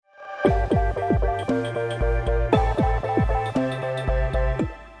Hi,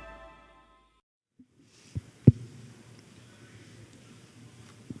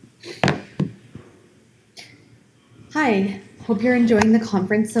 hope you're enjoying the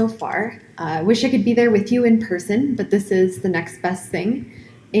conference so far. I wish I could be there with you in person, but this is the next best thing.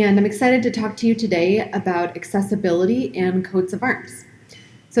 And I'm excited to talk to you today about accessibility and coats of arms.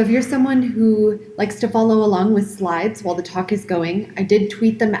 So if you're someone who likes to follow along with slides while the talk is going, I did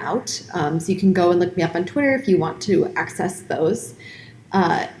tweet them out, so you can go and look me up on Twitter if you want to access those.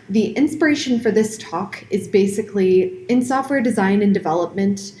 The inspiration for this talk is basically in software design and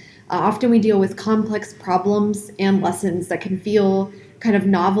development. Often we deal with complex problems and lessons that can feel kind of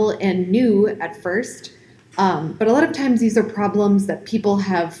novel and new at first, but a lot of times these are problems that people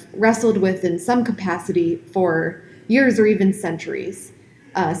have wrestled with in some capacity for years or even centuries.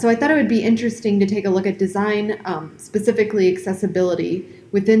 So I thought it would be interesting to take a look at design, specifically accessibility,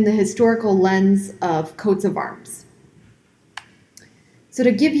 within the historical lens of coats of arms. So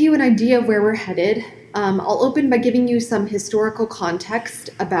to give you an idea of where we're headed, I'll open by giving you some historical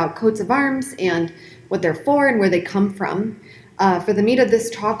context about coats of arms and what they're for and where they come from. For the meat of this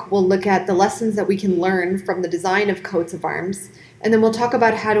talk, we'll look at the lessons that we can learn from the design of coats of arms, and then we'll talk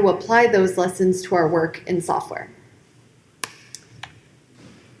about how to apply those lessons to our work in software.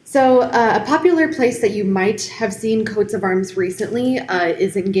 So a popular place that you might have seen coats of arms recently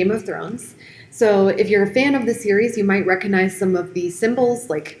is in Game of Thrones. So if you're a fan of the series, you might recognize some of the symbols,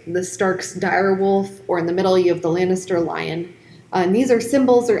 like the Stark's direwolf, or in the middle you have the Lannister lion. And these are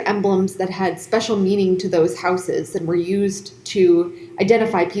symbols or emblems that had special meaning to those houses and were used to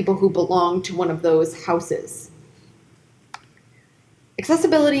identify people who belonged to one of those houses.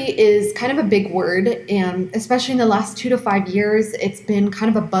 Accessibility is kind of a big word, and especially in the last 2 to 5 years, it's been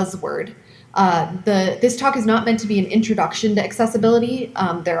kind of a buzzword. This talk is not meant to be an introduction to accessibility.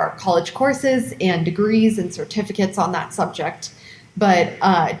 There are college courses and degrees and certificates on that subject,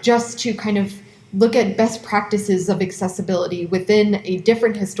 but just to kind of look at best practices of accessibility within a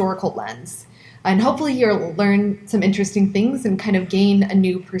different historical lens. And hopefully you'll learn some interesting things and kind of gain a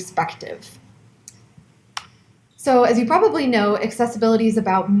new perspective. So as you probably know, accessibility is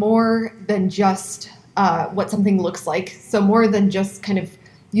about more than just what something looks like. So more than just kind of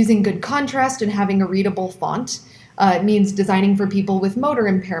using good contrast and having a readable font. It means designing for people with motor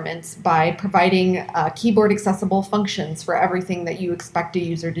impairments by providing keyboard accessible functions for everything that you expect a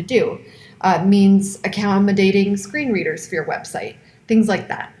user to do. It means accommodating screen readers for your website, things like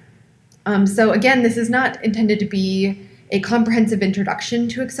that. So again, this is not intended to be a comprehensive introduction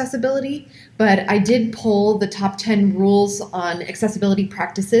to accessibility, but I did pull the top 10 rules on accessibility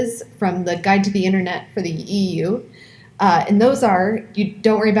practices from the Guide to the Internet for the EU. And those are, you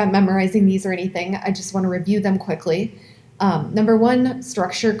don't worry about memorizing these or anything, I just want to review them quickly. Number 1,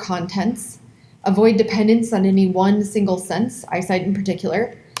 structure contents. Avoid dependence on any one single sense, eyesight in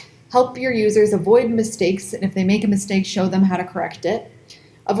particular. Help your users avoid mistakes, and if they make a mistake, show them how to correct it.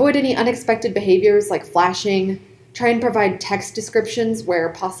 Avoid any unexpected behaviors like flashing. Try and provide text descriptions where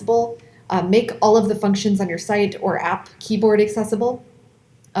possible. Make all of the functions on your site or app keyboard accessible.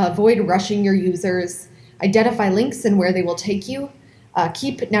 Avoid rushing your users. Identify links and where they will take you.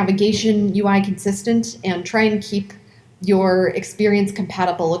 Keep navigation UI consistent, and try and keep your experience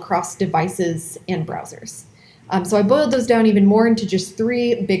compatible across devices and browsers. So I boiled those down even more into just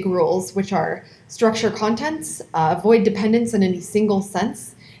 3 big rules, which are structure contents, avoid dependence on any single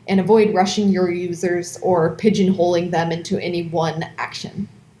sense, and avoid rushing your users or pigeonholing them into any one action.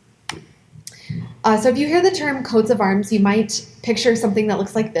 So if you hear the term coats of arms, you might picture something that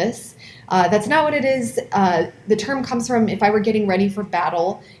looks like this. That's not what it is. The term comes from if I were getting ready for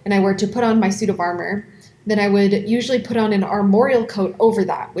battle and I were to put on my suit of armor, then I would usually put on an armorial coat over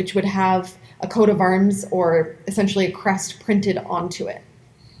that, which would have a coat of arms or essentially a crest printed onto it.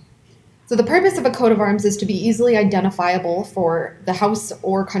 So the purpose of a coat of arms is to be easily identifiable for the house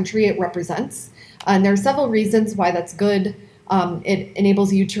or country it represents. And there are several reasons why that's good. It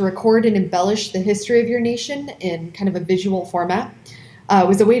enables you to record and embellish the history of your nation in kind of a visual format. It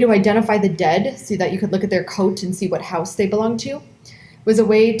was a way to identify the dead so that you could look at their coat and see what house they belong to. It was a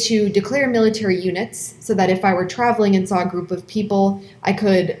way to declare military units so that if I were traveling and saw a group of people, I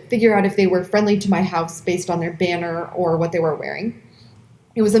could figure out if they were friendly to my house based on their banner or what they were wearing.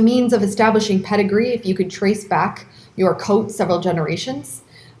 It was a means of establishing pedigree if you could trace back your coat several generations.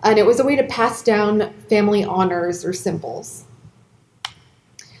 And it was a way to pass down family honors or symbols.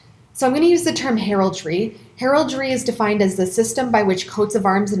 So I'm going to use the term heraldry. Heraldry is defined as the system by which coats of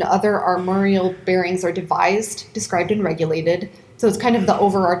arms and other armorial bearings are devised, described, and regulated. So it's kind of the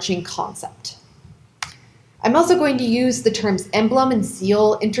overarching concept. I'm also going to use the terms emblem and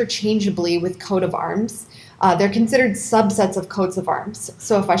seal interchangeably with coat of arms. They're considered subsets of coats of arms.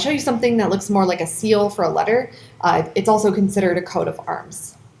 So if I show you something that looks more like a seal for a letter, it's also considered a coat of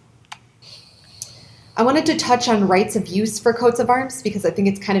arms. I wanted to touch on rights of use for coats of arms because I think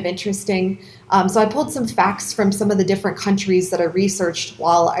it's kind of interesting. So I pulled some facts from some of the different countries that I researched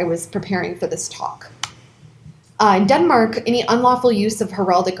while I was preparing for this talk. In Denmark, any unlawful use of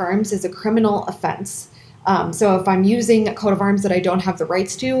heraldic arms is a criminal offense. So if I'm using a coat of arms that I don't have the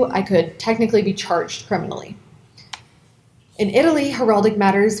rights to, I could technically be charged criminally. In Italy, heraldic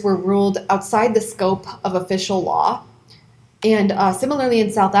matters were ruled outside the scope of official law. And similarly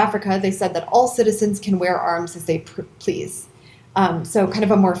in South Africa, they said that all citizens can wear arms as they please. So kind of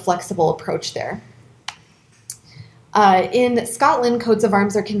a more flexible approach there. In Scotland, coats of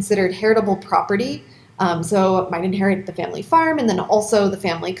arms are considered heritable property. So it might inherit the family farm and then also the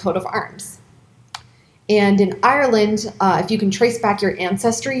family coat of arms. And in Ireland, if you can trace back your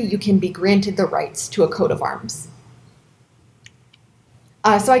ancestry, you can be granted the rights to a coat of arms.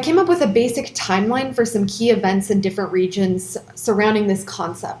 So I came up with a basic timeline for some key events in different regions surrounding this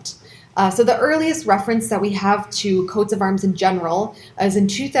concept. So the earliest reference that we have to coats of arms in general is in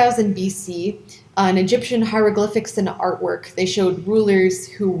 2000 BC. In Egyptian hieroglyphics and artwork, they showed rulers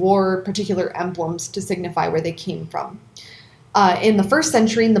who wore particular emblems to signify where they came from. In the 1st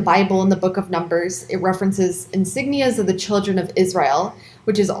century, in the Bible, in the book of Numbers, it references insignias of the children of Israel,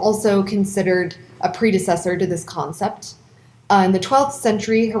 which is also considered a predecessor to this concept. In the 12th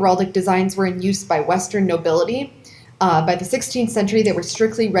century, heraldic designs were in use by Western nobility. By the 16th century, they were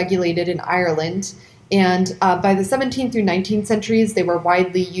strictly regulated in Ireland. And by the 17th through 19th centuries, they were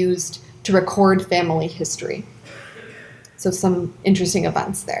widely used to record family history. So some interesting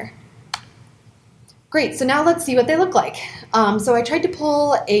events there. Great, so now let's see what they look like. So I tried to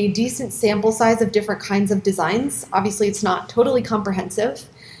pull a decent sample size of different kinds of designs. Obviously, it's not totally comprehensive.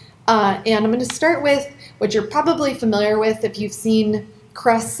 And I'm going to start with what you're probably familiar with if you've seen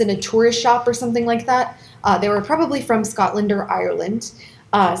crests in a tourist shop or something like that. They were probably from Scotland or Ireland.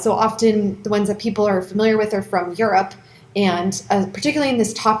 So often the ones that people are familiar with are from Europe. And particularly in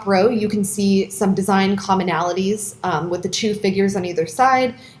this top row, you can see some design commonalities with the two figures on either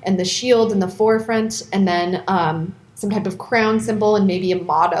side and the shield in the forefront, and then some type of crown symbol and maybe a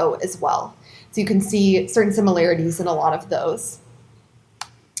motto as well. So you can see certain similarities in a lot of those.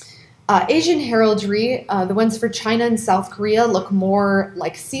 Asian heraldry, the ones for China and South Korea look more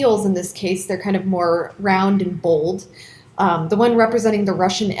like seals in this case. They're kind of more round and bold. The one representing the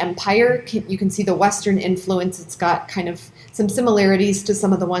Russian Empire, you can see the Western influence. It's got kind of some similarities to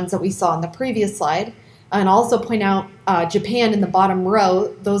some of the ones that we saw in the previous slide. And I'll also point out Japan in the bottom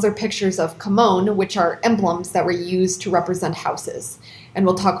row. Those are pictures of kimono, which are emblems that were used to represent houses. And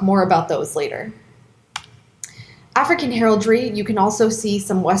we'll talk more about those later. African heraldry, you can also see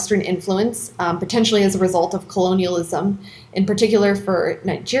some Western influence, potentially as a result of colonialism, in particular for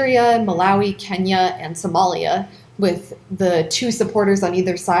Nigeria, Malawi, Kenya, and Somalia, with the two supporters on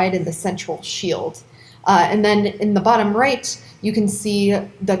either side and the central shield. And then in the bottom right, you can see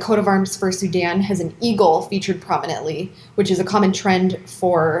the coat of arms for Sudan has an eagle featured prominently, which is a common trend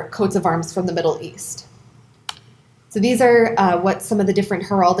for coats of arms from the Middle East. So these are what some of the different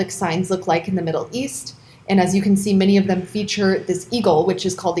heraldic signs look like in the Middle East. And as you can see, many of them feature this eagle, which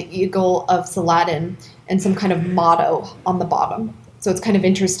is called the Eagle of Saladin, and some kind of motto on the bottom. So it's kind of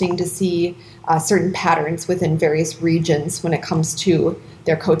interesting to see certain patterns within various regions when it comes to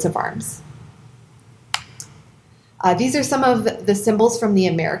their coats of arms. These are some of the symbols from the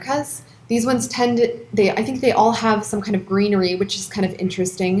Americas. These ones I think they all have some kind of greenery, which is kind of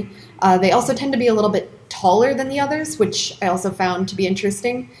interesting. They also tend to be a little bit taller than the others, which I also found to be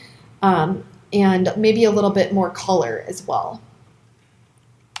interesting. And maybe a little bit more color as well.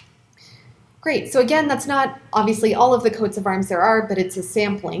 Great, so again, that's not obviously all of the coats of arms there are, but it's a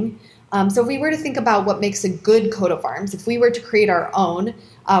sampling. So if we were to think about what makes a good coat of arms, if we were to create our own,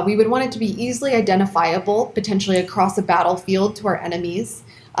 we would want it to be easily identifiable, potentially across a battlefield to our enemies.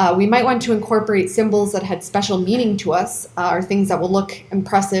 We might want to incorporate symbols that had special meaning to us, or things that will look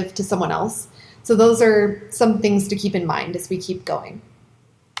impressive to someone else. So those are some things to keep in mind as we keep going.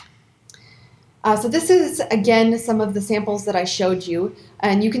 So this is, again, some of the samples that I showed you,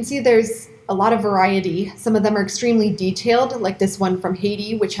 and you can see there's a lot of variety. Some of them are extremely detailed, like this one from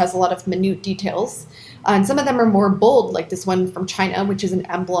Haiti, which has a lot of minute details, and some of them are more bold, like this one from China, which is an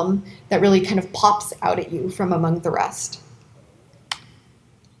emblem that really kind of pops out at you from among the rest.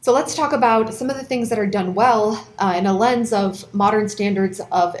 So let's talk about some of the things that are done well in a lens of modern standards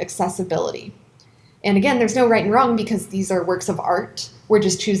of accessibility. And again, there's no right and wrong because these are works of art. We're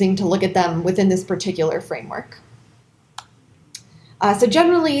just choosing to look at them within this particular framework. So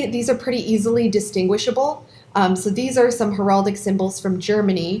generally, these are pretty easily distinguishable. So these are some heraldic symbols from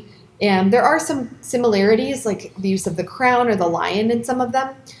Germany, and there are some similarities, like the use of the crown or the lion in some of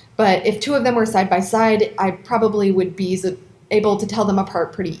them. But if two of them were side by side, I probably would be able to tell them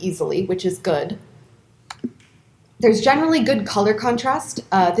apart pretty easily, which is good. There's generally good color contrast.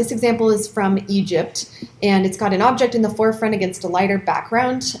 This example is from Egypt, and it's got an object in the forefront against a lighter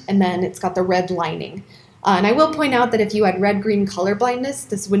background, and then it's got the red lining. And I will point out that if you had red-green color blindness,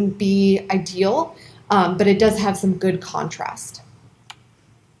 this wouldn't be ideal, but it does have some good contrast.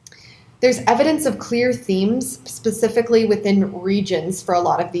 There's evidence of clear themes, specifically within regions for a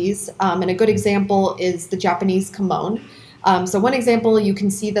lot of these, and a good example is the Japanese kimono. So one example, you can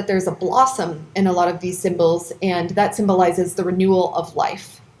see that there's a blossom in a lot of these symbols, and that symbolizes the renewal of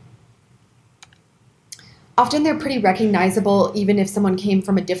life. Often they're pretty recognizable even if someone came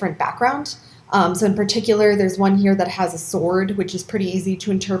from a different background. So in particular, there's one here that has a sword, which is pretty easy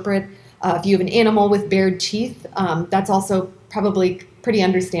to interpret. If you have an animal with bared teeth, that's also probably pretty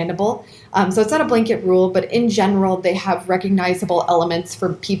understandable. So it's not a blanket rule, but in general, they have recognizable elements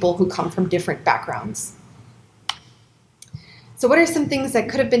for people who come from different backgrounds. So what are some things that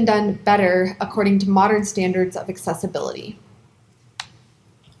could have been done better according to modern standards of accessibility?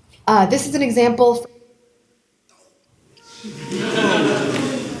 This is an example.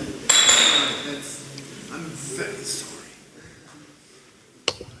 I'm very sorry.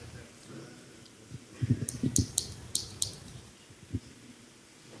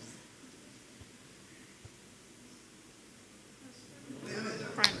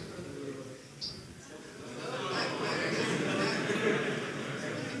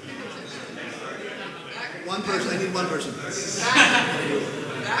 One person, I need one person.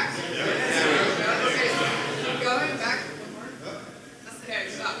 Back? Keep going, back. Okay,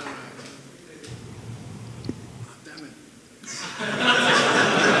 stop. Damn it.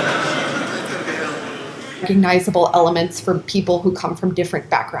 Recognizable elements for people who come from different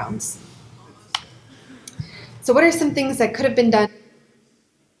backgrounds. So what are some things that could have been done?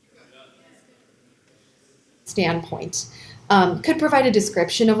 Standpoint. Could provide a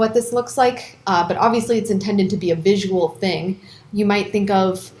description of what this looks like, but obviously it's intended to be a visual thing. You might think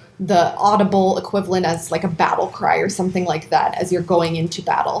of the audible equivalent as like a battle cry or something like that as you're going into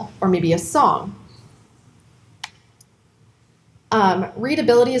battle, or maybe a song.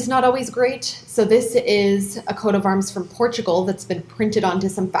 Readability is not always great. So this is a coat of arms from Portugal that's been printed onto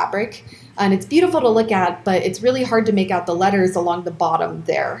some fabric, and it's beautiful to look at, but it's really hard to make out the letters along the bottom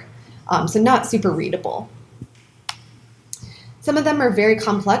there. So not super readable. Some of them are very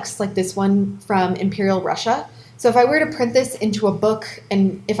complex, like this one from Imperial Russia. So if I were to print this into a book,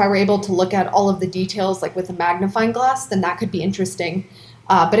 and if I were able to look at all of the details, like with a magnifying glass, then that could be interesting.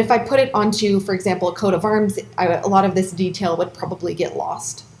 But if I put it onto, for example, a coat of arms, a lot of this detail would probably get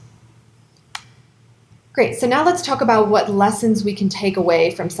lost. Great, so now let's talk about what lessons we can take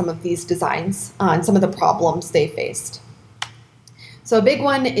away from some of these designs and some of the problems they faced. So a big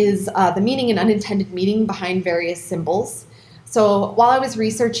one is the meaning and unintended meaning behind various symbols. So while I was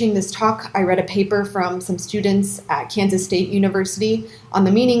researching this talk, I read a paper from some students at Kansas State University on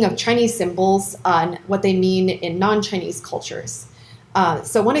the meaning of Chinese symbols and what they mean in non-Chinese cultures.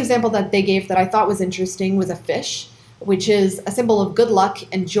 So one example that they gave that I thought was interesting was a fish, which is a symbol of good luck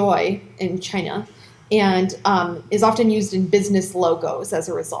and joy in China, and is often used in business logos as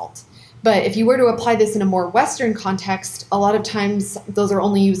a result. But if you were to apply this in a more Western context, a lot of times those are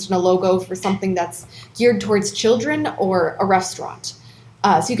only used in a logo for something that's geared towards children or a restaurant.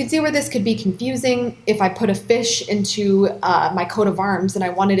 So you can see where this could be confusing. If I put a fish into my coat of arms and I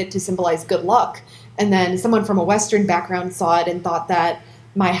wanted it to symbolize good luck, and then someone from a Western background saw it and thought that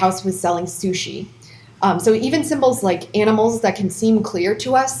my house was selling sushi. So even symbols like animals that can seem clear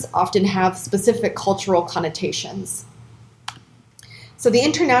to us often have specific cultural connotations. So the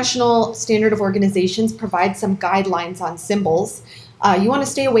International Standard of Organizations provides some guidelines on symbols. You want to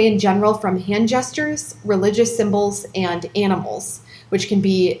stay away in general from hand gestures, religious symbols, and animals, which can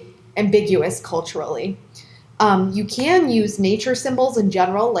be ambiguous culturally. You can use nature symbols in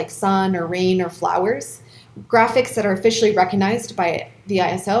general, like sun or rain or flowers, graphics that are officially recognized by the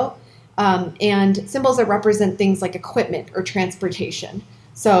ISO, and symbols that represent things like equipment or transportation.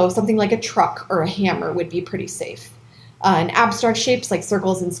 So something like a truck or a hammer would be pretty safe. And abstract shapes like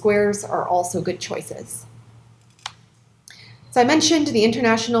circles and squares are also good choices. So I mentioned the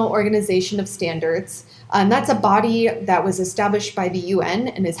International Organization of Standards, and that's a body that was established by the UN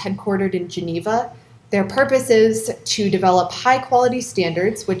and is headquartered in Geneva. Their purpose is to develop high-quality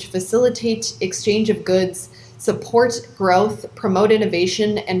standards which facilitate exchange of goods, support growth, promote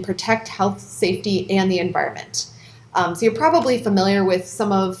innovation, and protect health, safety, and the environment. So you're probably familiar with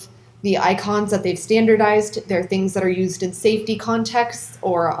some of the icons that they've standardized. They're things that are used in safety contexts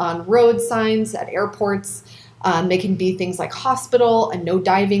or on road signs at airports. They can be things like hospital, a no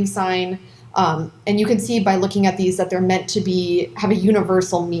diving sign. And you can see by looking at these that they're meant to have a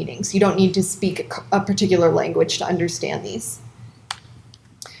universal meaning. So you don't need to speak a particular language to understand these.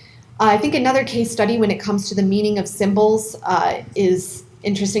 I think another case study when it comes to the meaning of symbols is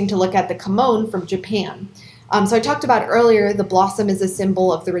interesting to look at the Kamon from Japan. So I talked about earlier, the blossom is a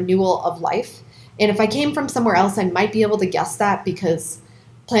symbol of the renewal of life. And if I came from somewhere else, I might be able to guess that because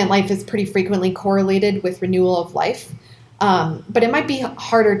plant life is pretty frequently correlated with renewal of life. But it might be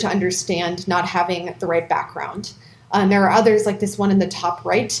harder to understand not having the right background. There are others, like this one in the top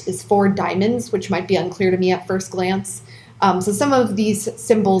right is 4 diamonds, which might be unclear to me at first glance. So some of these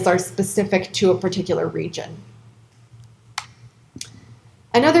symbols are specific to a particular region.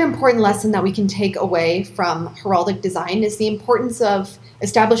 Another important lesson that we can take away from heraldic design is the importance of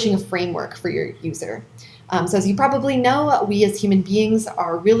establishing a framework for your user. So as you probably know, we as human beings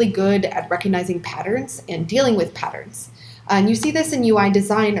are really good at recognizing patterns and dealing with patterns. And you see this in UI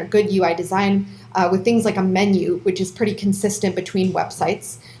design or good UI design with things like a menu, which is pretty consistent between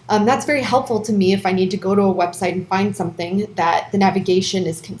websites. That's very helpful to me if I need to go to a website and find something that the navigation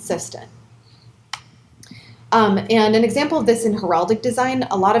is consistent. And an example of this in heraldic design,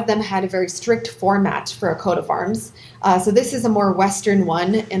 a lot of them had a very strict format for a coat of arms. So this is a more Western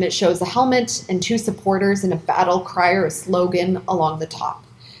one, and it shows a helmet and 2 supporters and a battle cry or a slogan along the top.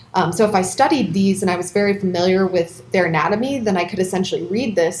 So if I studied these and I was very familiar with their anatomy, then I could essentially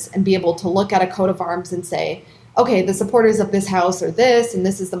read this and be able to look at a coat of arms and say, okay, the supporters of this house are this, and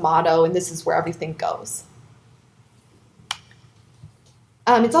this is the motto, and this is where everything goes.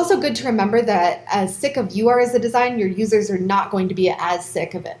 It's also good to remember that as sick of you are as a design, your users are not going to be as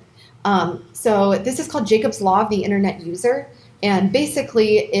sick of it. So this is called Jacob's Law of the Internet User. And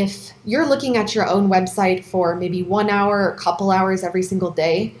basically, if you're looking at your own website for maybe 1 hour or a couple hours every single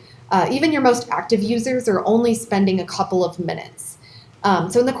day, even your most active users are only spending a couple of minutes.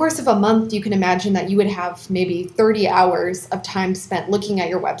 So in the course of a month, you can imagine that you would have maybe 30 hours of time spent looking at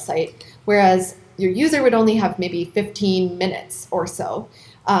your website, whereas your user would only have maybe 15 minutes or so.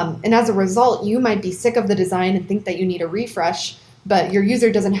 And as a result, you might be sick of the design and think that you need a refresh, but your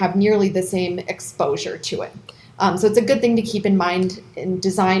user doesn't have nearly the same exposure to it. So it's a good thing to keep in mind in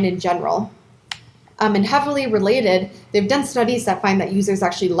design in general. And heavily related, they've done studies that find that users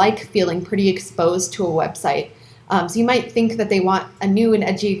actually like feeling pretty exposed to a website. So you might think that they want a new and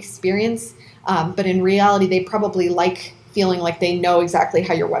edgy experience, but in reality, they probably like feeling like they know exactly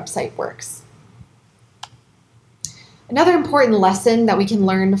how your website works. Another important lesson that we can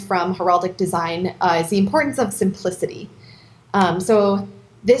learn from heraldic design is the importance of simplicity. So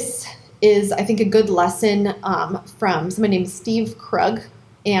this is, I think, a good lesson from someone named Steve Krug,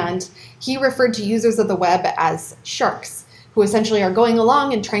 and he referred to users of the web as sharks, who essentially are going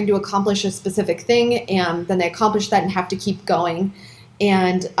along and trying to accomplish a specific thing, and then they accomplish that and have to keep going.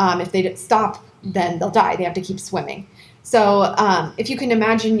 And if they stop, then they'll die. They have to keep swimming. So if you can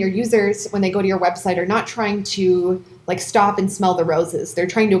imagine, your users, when they go to your website, are not trying to stop and smell the roses. They're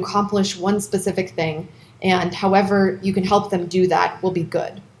trying to accomplish one specific thing, and however you can help them do that will be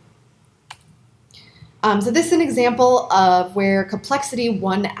good. So this is an example of where complexity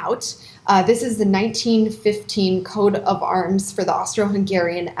won out. This is the 1915 coat of arms for the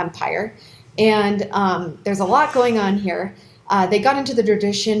Austro-Hungarian Empire. And there's a lot going on here. They got into the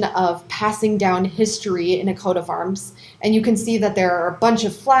tradition of passing down history in a coat of arms. And you can see that there are a bunch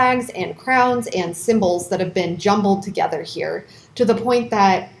of flags and crowns and symbols that have been jumbled together here to the point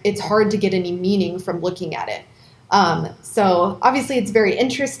that it's hard to get any meaning from looking at it. So obviously it's very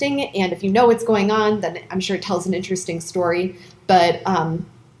interesting, and if you know what's going on, then I'm sure it tells an interesting story, but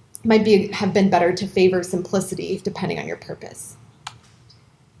might have been better to favor simplicity depending on your purpose.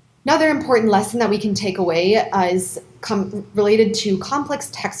 Another important lesson that we can take away is related to complex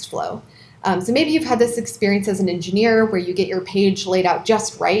text flow. So maybe you've had this experience as an engineer where you get your page laid out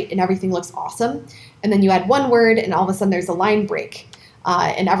just right and everything looks awesome, and then you add one word and all of a sudden there's a line break.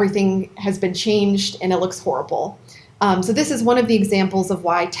 And everything has been changed and it looks horrible. So this is one of the examples of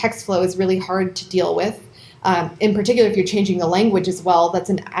why text flow is really hard to deal with. In particular, if you're changing the language as well,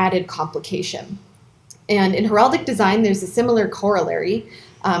 that's an added complication. And in heraldic design, there's a similar corollary.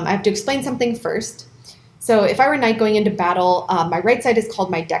 I have to explain something first. So if I were a knight going into battle, my right side is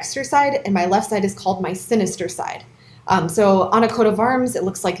called my dexter side and my left side is called my sinister side. So on a coat of arms, it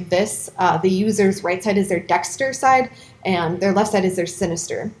looks like this. The user's right side is their dexter side, and their left side is their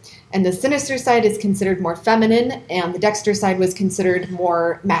sinister. And the sinister side is considered more feminine, and the dexter side was considered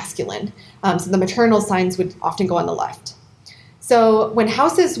more masculine. So the maternal signs would often go on the left. So when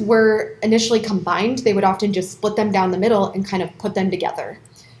houses were initially combined, they would often just split them down the middle and kind of put them together.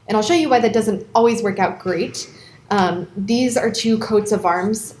 And I'll show you why that doesn't always work out great. These are two coats of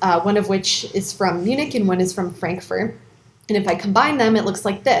arms, one of which is from Munich and one is from Frankfurt. And if I combine them, it looks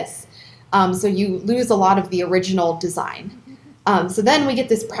like this. So you lose a lot of the original design. So then we get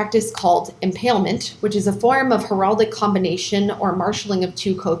this practice called impalement, which is a form of heraldic combination or marshalling of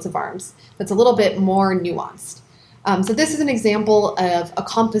two coats of arms that's a little bit more nuanced. So this is an example of a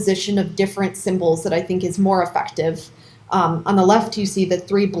composition of different symbols that I think is more effective. On the left, you see the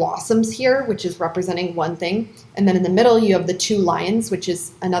three blossoms here, which is representing one thing. And then in the middle, you have the two lions, which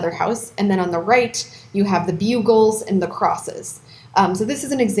is another house. And then on the right, you have the bugles and the crosses. So this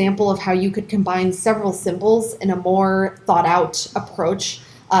is an example of how you could combine several symbols in a more thought out approach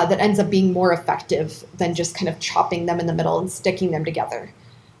that ends up being more effective than just kind of chopping them in the middle and sticking them together.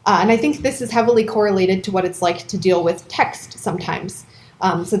 And I think this is heavily correlated to what it's like to deal with text sometimes.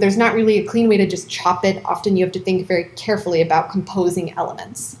 So there's not really a clean way to just chop it. Often you have to think very carefully about composing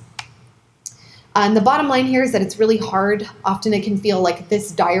elements. And the bottom line here is that it's really hard. Often it can feel like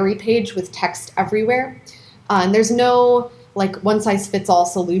this diary page with text everywhere. And there's no like one-size-fits-all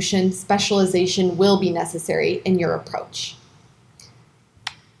solution. Specialization will be necessary in your approach.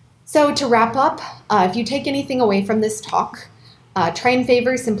 So to wrap up, if you take anything away from this talk, try and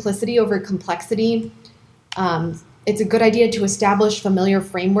favor simplicity over complexity. It's a good idea to establish familiar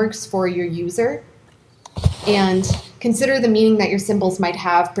frameworks for your user and consider the meaning that your symbols might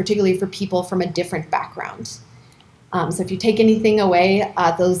have, particularly for people from a different background. So if you take anything away,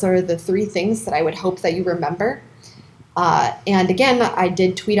 those are the three things that I would hope that you remember. And again, I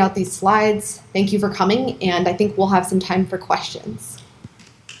did tweet out these slides. Thank you for coming, and I think we'll have some time for questions.